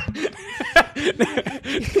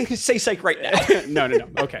 Say psych right now. No.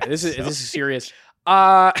 Okay, this is serious.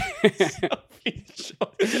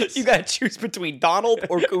 You gotta choose between Donald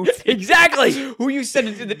or Goofy. Exactly. Who you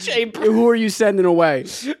sending to the chamber? Who are you sending away?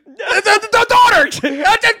 The daughter.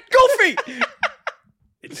 Goofy.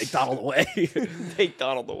 Take Donald away. Take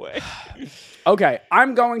Donald away. Okay,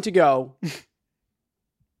 I'm going to go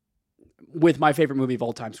with my favorite movie of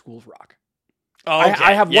all time, School of Rock.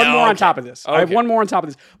 I have one more on top of this. Okay. I have one more on top of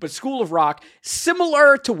this. But School of Rock,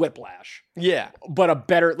 similar to Whiplash. Yeah. But a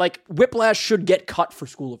better, like, Whiplash should get cut for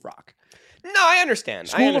School of Rock. No, I understand.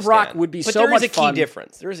 School of Rock would be so much fun. But there is a key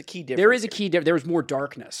difference. There is a key difference. There is a key difference. There is more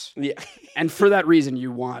darkness. Yeah. And for that reason,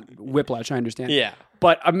 you want Whiplash, I understand. Yeah.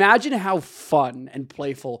 But imagine how fun and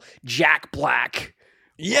playful Jack Black...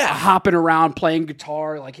 Yeah, hopping around playing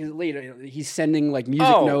guitar, like he's sending like music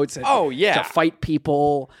notes to fight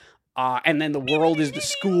people, and then the world is the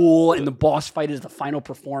school, and the boss fight is the final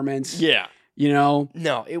performance. Yeah, you know.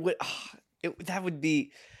 No, it would.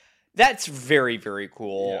 That's very, very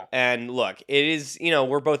cool. Yeah. And look, it is. You know,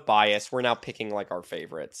 we're both biased. We're now picking like our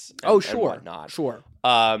favorites. And whatnot. Sure.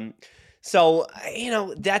 So you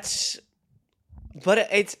know that's, but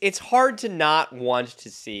it's hard to not want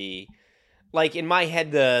to see. Like in my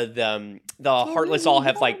head, the Heartless all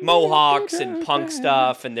have like mohawks and punk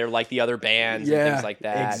stuff, and they're like the other bands and things like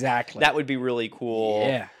that. Exactly, that would be really cool.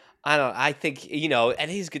 Yeah, I don't know. I think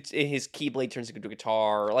and his Keyblade turns into a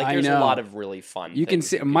guitar. Like there's a lot of really fun. You can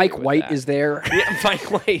see Mike White is there. Yeah,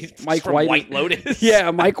 Mike White. Mike White, White Lotus.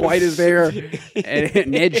 Yeah, Mike White is there.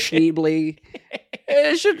 And Ned Schneebly.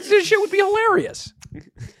 This shit would be hilarious.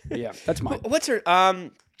 Yeah, that's mine. What's her?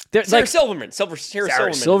 Sarah Silverman.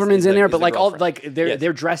 Sarah Silverman's in there, but like all like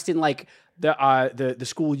they're dressed in like the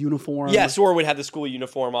school uniform. Yeah, Sora would have the school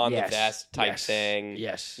uniform on, the vest type thing.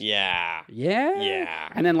 Yes. Yeah.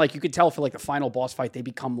 And then like you could tell for like the final boss fight, they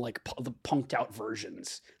become like the punked out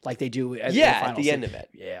versions, like they do at the end of it.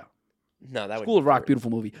 Yeah. No, that School of Rock,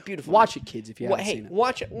 beautiful movie. Beautiful. Watch it, kids, if you haven't seen it.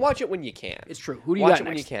 Watch it when you can. It's true. Who do you got next? Watch it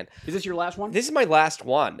when you can. Is this your last one? This is my last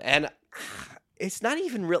one, and. It's not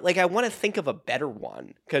even real. Like I want to think of a better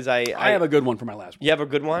one because I have a good one for my last one. You have a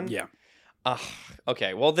good one? Yeah.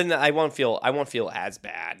 Okay. Well, then I won't feel as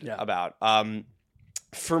bad about.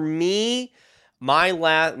 For me, my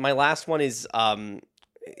last one is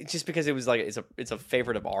just because it was like it's a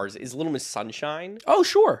favorite of ours is Little Miss Sunshine. Oh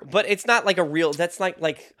sure, but it's not like a real. That's like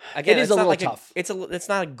again. It is a little tough. It's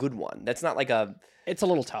not a good one. That's not like a. It's a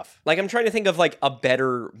little tough. Like I'm trying to think of like a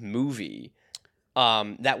better movie.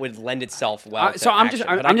 That would lend itself well. So I'm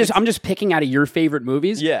just picking out of your favorite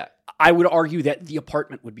movies. Yeah, I would argue that The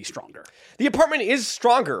Apartment would be stronger. The Apartment is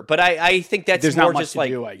stronger, but I think that's there's more not much just to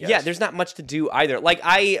like do, I guess. Yeah, there's not much to do either. Like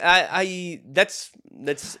that's.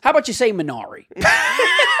 How about you say Minari?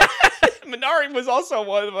 Minari was also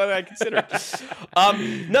one I considered.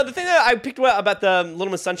 No, the thing that I picked about the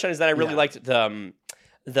Little Miss Sunshine is that I really liked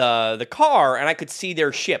the car, and I could see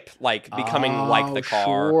their ship like becoming like the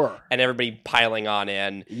car, and everybody piling on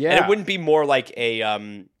in. Yeah, and it wouldn't be more like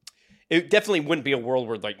a. It definitely wouldn't be a world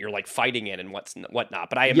where like you're like fighting in and whatnot.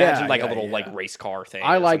 But I imagine like a little like race car thing.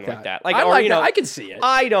 I like that. Like that. I can see it.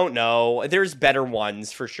 I don't know. There's better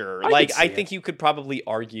ones for sure. I think you could probably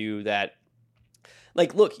argue that.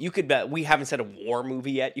 Like, look, you could bet we haven't said a war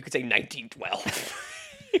movie yet. You could say 1912.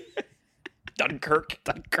 Dunkirk.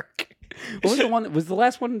 What was the one? Was the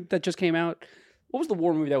last one that just came out? What was the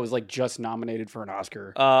war movie that was like just nominated for an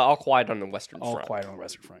Oscar? All Quiet on the Western Front. All Quiet on the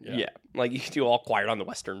Western Front. Yeah, like you could do All Quiet on the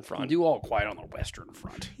Western Front. Do All Quiet on the Western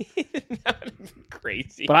Front. That would be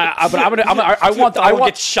crazy. But I want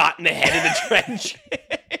get shot in the head in the trench.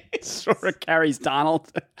 Sort of carries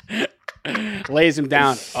Donald, lays him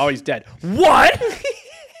down. Oh, he's dead. What?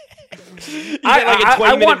 You get like a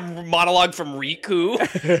 20-minute monologue from Riku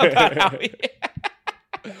about how.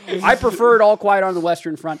 I preferred All Quiet on the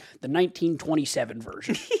Western Front, the 1927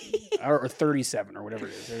 version, or 37, or whatever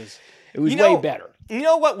it is. It was way better. You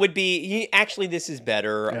know what would be? Actually, this is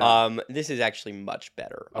better. Yeah. This is actually much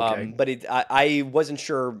better. Okay. But I wasn't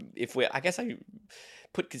sure if I guess I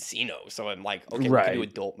put Casino, so I'm like, okay, we can do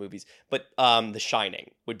adult movies. But The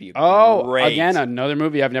Shining would be great. Again, another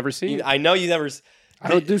movie I've never seen. I know you never. I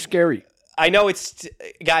don't do scary. I know it's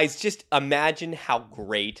guys. Just imagine how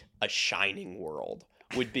great a Shining world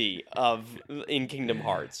would be in Kingdom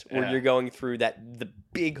Hearts, where you're going through the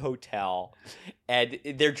big hotel, and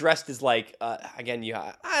they're dressed as like again,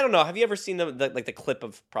 I don't know. Have you ever seen the clip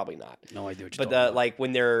of? Probably not. No, I do. But like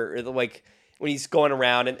when they're like when he's going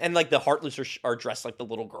around and like the Heartless are dressed like the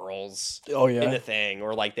little girls. Oh yeah. In the thing,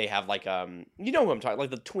 or like they have like you know who I'm talking,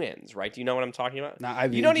 like the twins, right? Do you know what I'm talking about? No,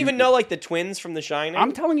 you don't even know like the twins from The Shining.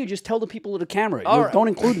 I'm telling you, just tell the people at the camera. Don't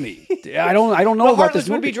include me. I don't know about this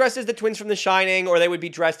movie. Would be dressed as the twins from The Shining, or they would be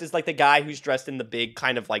dressed as like the guy who's dressed in the big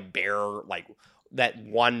kind of like bear, like that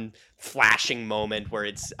one flashing moment where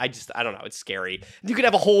I don't know, it's scary. You could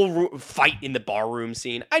have a whole fight in the barroom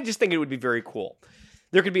scene. I just think it would be very cool.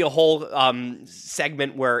 There could be a whole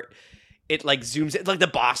segment where it like zooms in, like the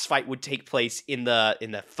boss fight would take place in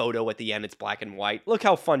the photo at the end. It's black and white. Look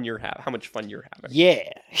how much fun you're having. Yeah.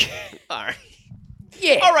 All right.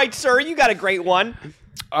 Yeah. All right, sir, you got a great one.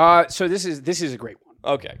 So this is a great one.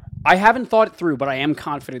 Okay. I haven't thought it through, but I am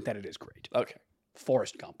confident that it is great. Okay.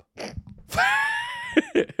 Forrest Gump.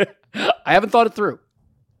 I haven't thought it through,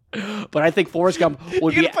 but I think Forrest Gump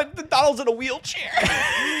would You're be. gonna put the Donald's in a wheelchair.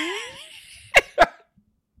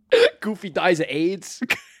 Goofy dies of AIDS.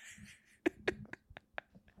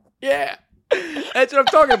 Yeah, that's what I'm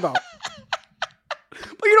talking about.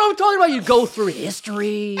 But you know what I'm talking about? You go through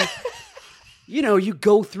history. You know, you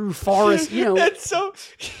go through Forrest. You know, That's so.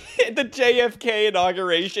 The JFK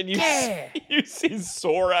inauguration, you Yeah. see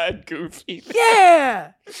Sora and Goofy.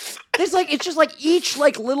 yeah. There's like it's just like each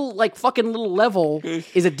like little like fucking little level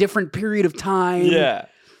is a different period of time. Yeah.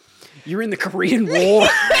 You're in the Korean War,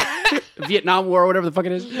 Vietnam War, whatever the fuck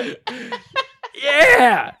it is.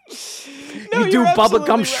 Yeah. No, you do you're Bubba absolutely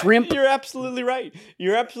Gum right. shrimp. You're absolutely right.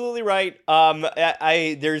 You're absolutely right.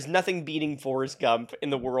 There's nothing beating Forrest Gump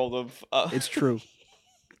in the world of. It's true.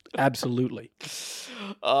 Absolutely.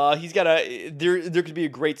 He's got there could be a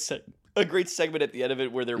great segment at the end of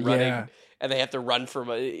it where they're running Yeah. and they have to run from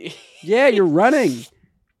a. Yeah, you're running.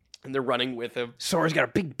 And they're running with him. Sora's got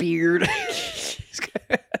a big beard.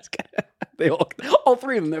 They all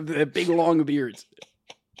three of them have big long beards.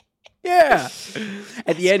 Yeah.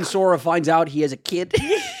 At the end, Sora finds out he has a kid.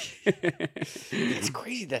 It's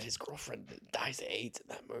crazy that his girlfriend dies of AIDS in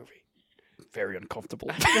that movie. Very uncomfortable.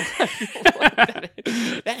 That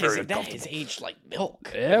is aged like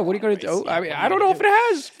milk. Yeah, what are you going to do? I mean, I don't know if it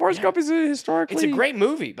has. Forrest Gump is a historically. It's a great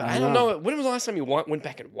movie, but I don't know. When was the last time you went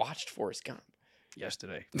back and watched Forrest Gump?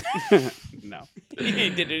 Yesterday. No. He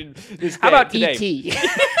did it this How about today. E.T.?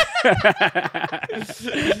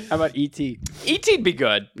 How about E.T.? E.T.'d be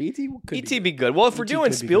good. E.T. be good. Well, if we're E.T.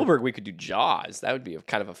 doing could be Spielberg, we could do Jaws. That would be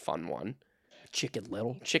kind of a fun one. Chicken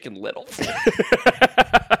Little. Chicken Little.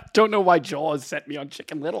 Don't know why Jaws set me on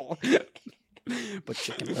Chicken Little. But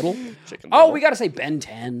Chicken Little. Little. We got to say Ben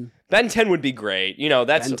 10. Ben 10 would be great. You know,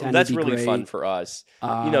 that's Ben 10 would be really great. fun for us.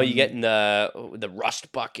 You know, you get in the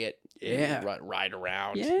rust bucket. Yeah. Ride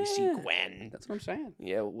around. Yeah. You see Gwen. That's what I'm saying.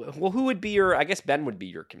 Yeah. Well, who would be your? I guess Ben would be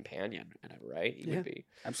your companion, right? He would be.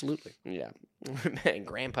 Absolutely. Yeah. And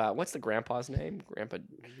Grandpa. What's the grandpa's name? Grandpa.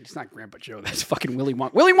 It's not Grandpa Joe. That's fucking Willy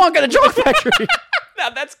Wonka. Willy Wonka and the Chocolate Factory. No,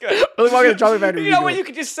 that's good. Willy Wonka and the Chocolate Factory. You know what? You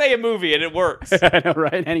could just say a movie and it works. I know,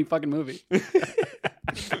 right? Any fucking movie.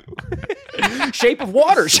 Shape of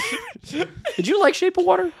Water. Did you like Shape of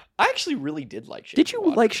Water? I actually really did like Shape Did of you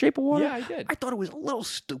Water. like Shape of Water? Yeah, I did. I thought it was a little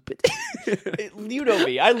stupid. You know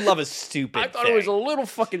me. I love a stupid I thought thing. it was a little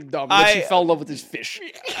fucking dumb that she fell in love with his fish.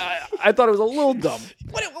 I thought it was a little dumb.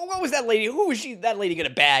 What was that lady? Who was that lady going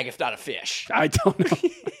to bag if not a fish? I don't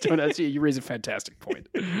know. You raise a fantastic point.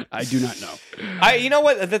 I do not know. You know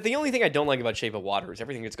what? The only thing I don't like about Shape of Water is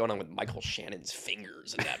everything that's going on with Michael Shannon's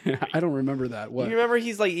fingers in that movie. I don't remember that. What? You remember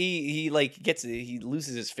he's like he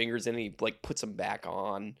loses his fingers and he like puts them back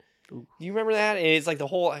on. Do you remember that? And it's like the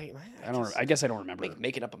whole. I guess I don't remember.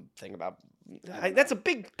 Making up a thing about. That's a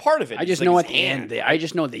big part of it. I just know at the end. I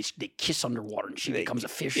just know they kiss underwater and she becomes a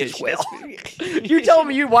fish as well. You telling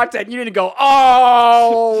me you watched that and you didn't go,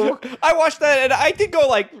 oh. I watched that and I did go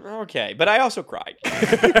like, okay, but I also cried.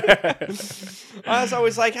 I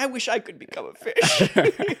was like, I wish I could become a fish.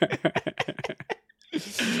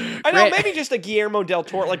 I know, maybe just a Guillermo del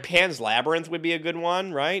Toro, like Pan's Labyrinth would be a good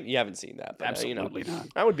one, right? You haven't seen that, but Absolutely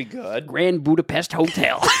not. That would be good. Grand Budapest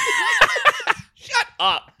Hotel. Shut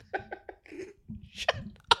up.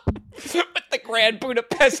 With the Grand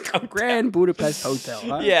Budapest Hotel. Grand Budapest Hotel.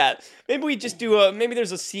 Huh? Yeah, maybe we just do maybe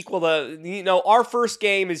there's a sequel to, our first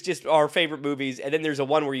game is just our favorite movies, and then there's a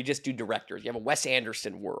one where you just do directors. You have a Wes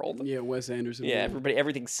Anderson world. Yeah, Wes Anderson. Yeah,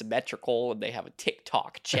 everything's symmetrical, and they have a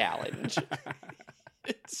TikTok challenge.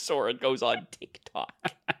 Sora goes on TikTok.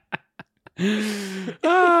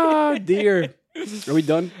 Oh, dear. Are we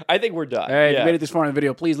done? I think we're done. All right, if you made it this far in the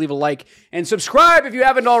video, please leave a like and subscribe if you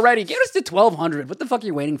haven't already. Get us to 1,200. What the fuck are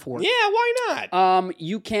you waiting for? Yeah, why not?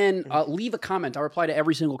 You can leave a comment. I'll reply to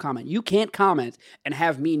every single comment. You can't comment and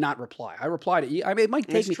have me not reply. I reply to you. I mean, it might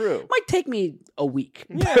take me. True. It might take me a week.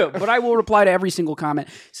 Yeah. But I will reply to every single comment.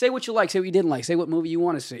 Say what you like. Say what you didn't like. Say what movie you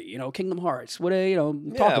want to see. Kingdom Hearts. What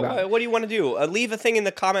talk about it. What do you want to do? Leave a thing in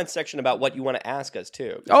the comments section about what you want to ask us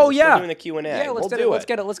too. Oh we're yeah, still doing the Q&A. Yeah,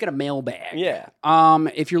 let's get a mailbag. Yeah.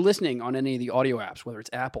 If you're listening on any of the audio apps, whether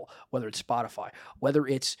it's Apple, whether it's Spotify, whether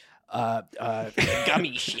it's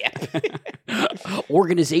Gummy Ship,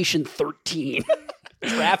 Organization 13,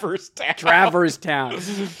 Traverse Town,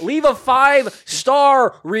 leave a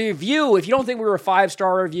 5-star review. If you don't think we were a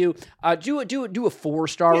 5-star review, do a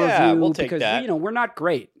 4-star review. We'll take because that. We're not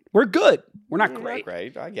great. We're good. We're not great. Not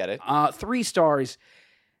great. I get it. 3 stars.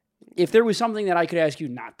 If there was something that I could ask you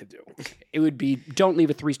not to do, it would be don't leave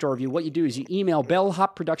a 3-star review. What you do is you email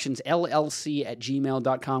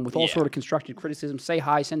bellhopproductionsllc@gmail.com with all sort of constructive criticism. Say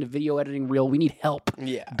hi, send a video editing reel. We need help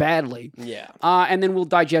badly. Yeah. And then we'll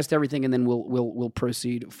digest everything and then we'll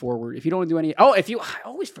proceed forward. If you don't want to do any... I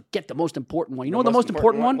always forget the most important one. You know what the most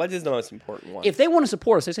important one? What is the most important one? If they want to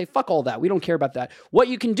support us, they say, fuck all that. We don't care about that. What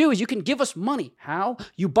you can do is you can give us money. How?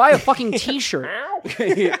 You buy a fucking t-shirt.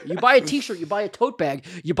 You buy a t-shirt. You buy a tote bag.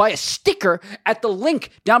 You buy a sticker at the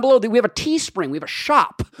link down below. We have a Teespring. We have a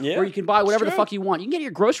shop where you can buy whatever the fuck you want. You can get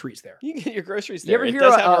your groceries there. You can get your groceries there. It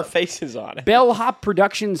does have our faces on it. Bellhop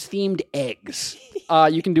Productions themed eggs.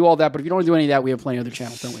 You can do all that, but if you don't want to do any of that, we have plenty of other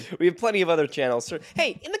channels, don't we? We have plenty of other channels. So,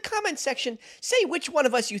 hey, in the comment section, say which one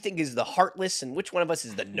of us you think is the heartless and which one of us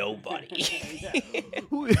is the nobody.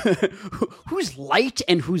 Who's light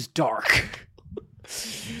and who's dark?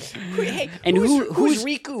 Hey, and who's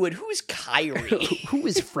Riku and who's Kairi? Who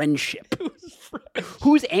is friendship?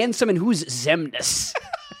 Who's Ansem and who's Xemnas?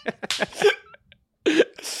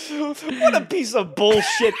 What a piece of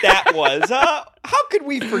bullshit that was, huh? How could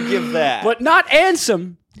we forgive that? But not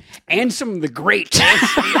Ansem. Ansem the Great.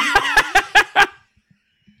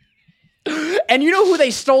 And you know who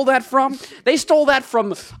they stole that from? They stole that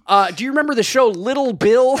from, do you remember the show Little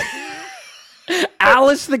Bill?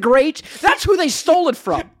 Alice the Great? That's who they stole it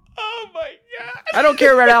from. Oh my God. I don't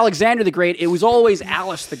care about Alexander the Great. It was always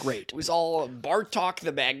Alice the Great. It was all Bartok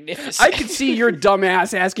the Magnificent. I could see your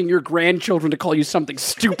dumbass asking your grandchildren to call you something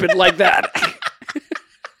stupid like that.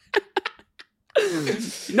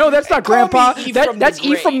 No, that's not Grandpa. That's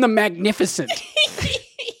Ephraim the Magnificent.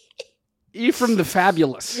 Ephraim the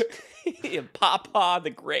Fabulous. Papa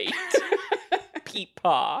the Great.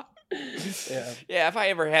 Peepaw. Yeah, if I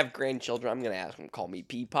ever have grandchildren, I'm going to ask them to call me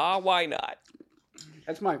Peepaw. Why not?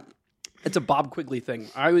 It's a Bob Quigley thing.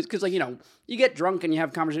 Because you get drunk and you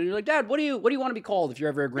have conversations. You're like, Dad, what do you want to be called if you're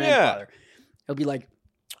ever a grandfather? Yeah. He'll be like,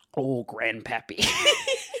 oh, Grandpappy.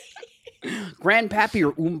 Grandpappy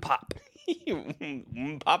or Pop.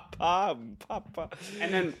 Papa.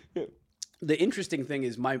 And then the interesting thing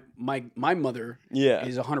is my mother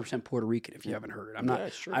is 100% Puerto Rican. If you haven't heard, I'm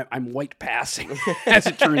not. I'm white passing, as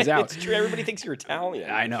it turns out. It's true. Everybody thinks you're Italian.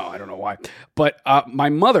 I know. I don't know why, but my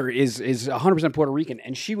mother is 100% Puerto Rican,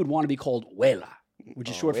 and she would want to be called Abuela, which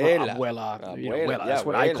is short for abuela. Abuela. That's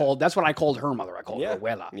what I called. That's what I called her mother. I called her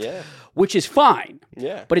Abuela. Yeah. Which is fine.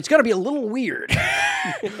 Yeah. But it's gonna be a little weird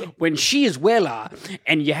when she is Abuela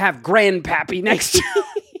and you have Grandpappy next to.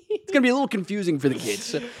 It's going to be a little confusing for the kids.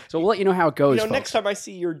 So we'll let you know how it goes, folks. Next time I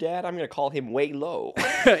see your dad, I'm going to call him Way Low.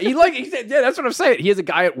 That's what I'm saying. He has a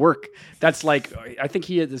guy at work that's like, I think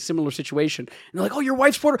he had a similar situation. And they're like, oh, your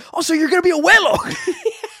wife's Puerto Rican. Oh, so you're going to be a Abuelo.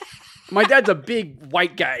 My dad's a big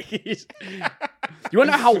white guy. You want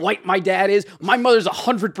to know how white my dad is? My mother's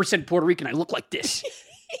 100% Puerto Rican. I look like this.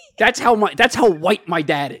 That's how white my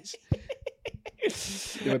dad is.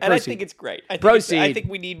 And I think it's great. I think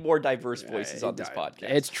we need more diverse voices on this podcast.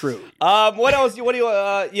 It's true. What else? What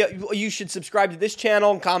do you should subscribe to this channel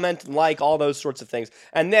and comment and like all those sorts of things.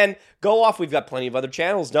 And then go off. We've got plenty of other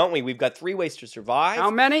channels, don't we? We've got 3 Ways to Survive. How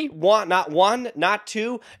many? Not 1, not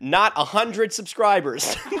 2, not 100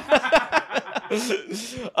 subscribers.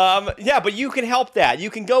 But you can help that. You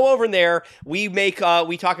can go over there. We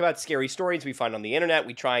talk about scary stories we find on the internet.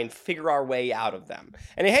 We try and figure our way out of them.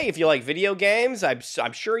 And hey, if you like video games, I'm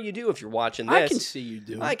sure you do if you're watching this. I can see you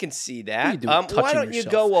do. I can see that. Why don't you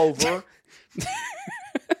go over?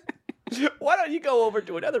 Why don't you go over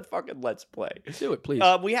to another fucking Let's Play? Do it, please.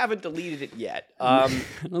 We haven't deleted it yet.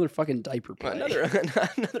 Another fucking diaper play.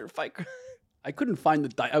 Another fight. I couldn't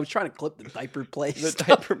find I was trying to clip the diaper play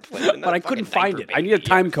but I couldn't find it. I need a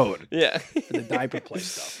time code. Yeah. For the diaper play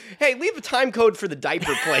stuff. Hey, leave a time code for the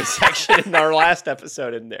diaper play section in our last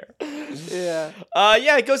episode in there. Yeah.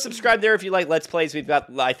 Go subscribe there if you like Let's Plays.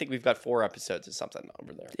 I think we've got 4 episodes or something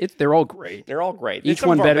over there. They're all great. They're all great. Each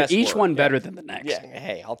one better than the next. Yeah.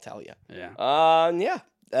 Hey, I'll tell you. Yeah. Yeah.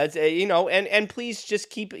 That's and please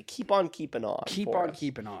just keep on keeping on. Keep on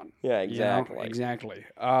keeping on. Yeah, exactly. Exactly.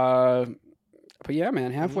 But yeah,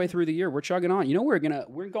 man, halfway through the year, we're chugging on. You know, we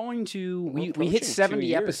hit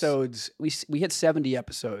 70 episodes. We hit 70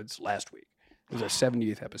 episodes last week. It was our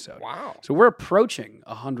 70th episode. Wow. So we're approaching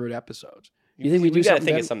 100 episodes. You think we do something? I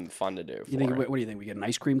think it's something fun to do. What do you think? We get an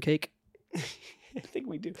ice cream cake? I think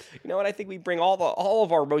we do. You know what? I think we bring all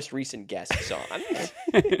of our most recent guests on.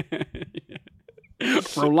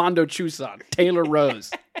 Rolando Chusan, Taylor Rose.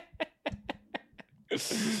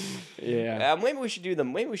 Yeah. Maybe we should do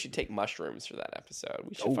them. Maybe we should take mushrooms for that episode.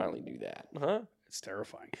 We should finally do that, huh? It's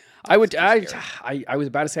terrifying. I was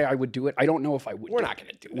about to say I would do it. I don't know if I would. We're not going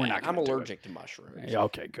to do it. We're not. I'm allergic to mushrooms. Yeah,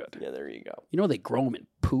 okay, good. Yeah, there you go. You know they grow them in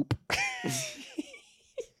poop.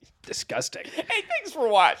 Disgusting. Hey, thanks for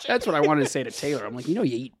watching. That's what I wanted to say to Taylor. I'm like, you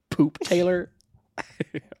eat poop, Taylor.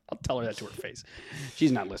 I'll tell her that to her face.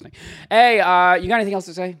 She's not listening. Hey, you got anything else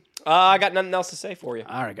to say? I got nothing else to say for you.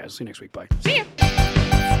 All right, guys. See you next week. Bye. See ya.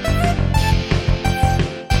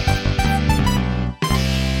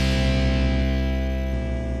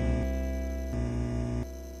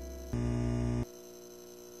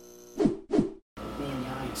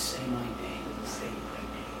 Say my name.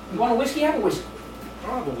 You want a whiskey? Have a whiskey.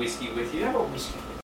 I'll have a whiskey with you. Have a whiskey.